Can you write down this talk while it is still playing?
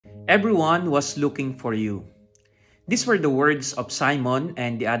Everyone was looking for you. These were the words of Simon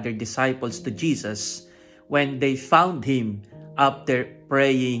and the other disciples to Jesus when they found him after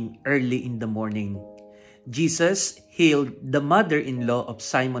praying early in the morning. Jesus healed the mother-in-law of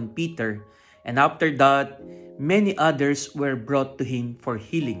Simon Peter, and after that, many others were brought to him for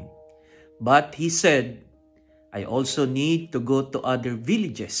healing. But he said, I also need to go to other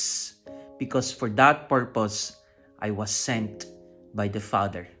villages, because for that purpose I was sent by the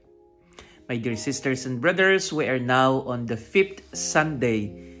Father. My dear sisters and brothers, we are now on the 5th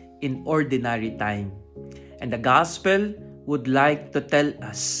Sunday in Ordinary Time. And the Gospel would like to tell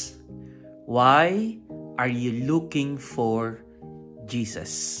us, why are you looking for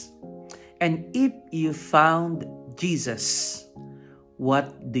Jesus? And if you found Jesus,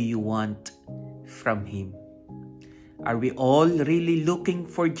 what do you want from Him? Are we all really looking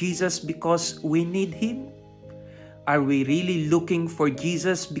for Jesus because we need Him? Are we really looking for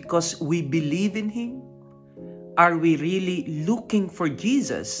Jesus because we believe in Him? Are we really looking for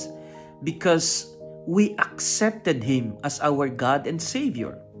Jesus because we accepted Him as our God and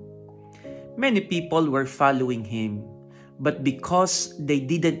Savior? Many people were following Him, but because they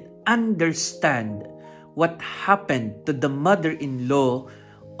didn't understand what happened to the mother-in-law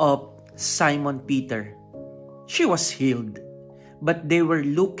of Simon Peter, she was healed, but they were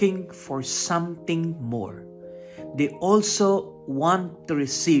looking for something more. They also want to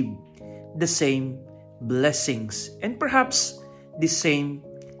receive the same blessings and perhaps the same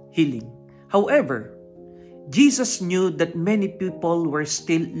healing. However, Jesus knew that many people were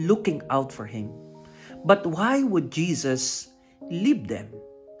still looking out for Him. But why would Jesus leave them?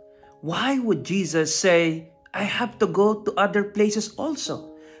 Why would Jesus say, I have to go to other places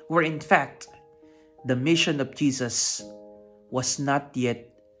also, where in fact, the mission of Jesus was not yet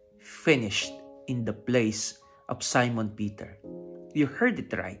finished in the place of Simon Peter? You heard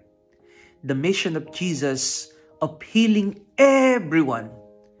it right. The mission of Jesus of healing everyone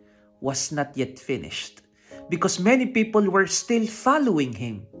was not yet finished, because many people were still following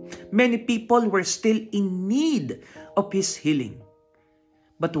Him. Many people were still in need of His healing.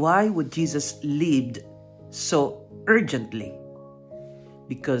 But why would Jesus leave so urgently?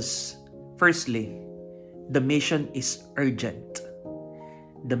 Because firstly, the mission is urgent.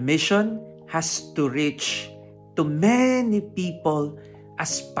 The mission has to reach to many people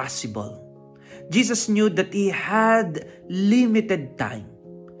as possible. Jesus knew that He had limited time,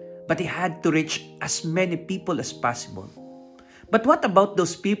 but He had to reach as many people as possible. But what about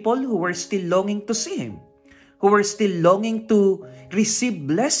those people who were still longing to see Him, who were still longing to receive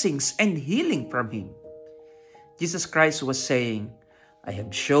blessings and healing from Him? Jesus Christ was saying, I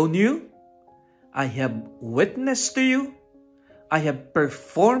have shown you, I have witnessed to you, I have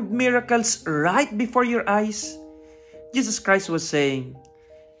performed miracles right before your eyes. Jesus Christ was saying,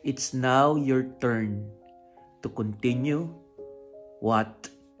 it's now your turn to continue what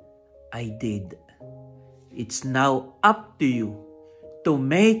I did. It's now up to you to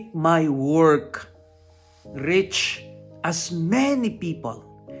make my work reach as many people.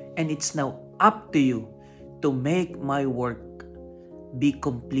 And it's now up to you to make my work be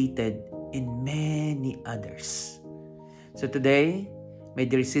completed in many others. So today, my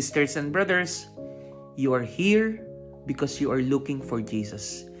dear sisters and brothers, you are here because you are looking for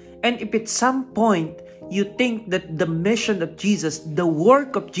Jesus. And if at some point you think that the mission of Jesus, the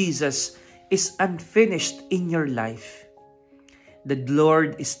work of Jesus is unfinished in your life, the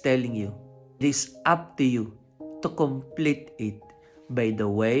Lord is telling you, it is up to you to complete it by the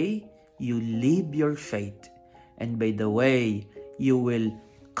way you live your faith and by the way you will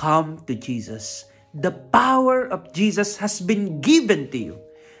come to Jesus. The power of Jesus has been given to you.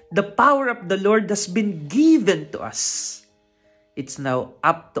 The power of the Lord has been given to us. It's now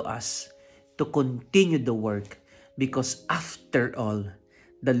up to us to continue the work, because after all,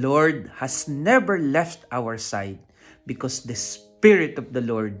 the Lord has never left our side, because the Spirit of the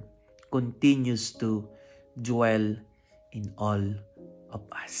Lord continues to dwell in all of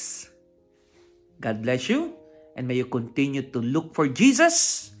us. God bless you, and may you continue to look for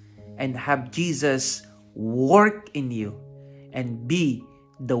Jesus and have Jesus work in you and be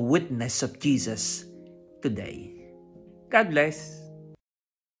the witness of Jesus today. God bless.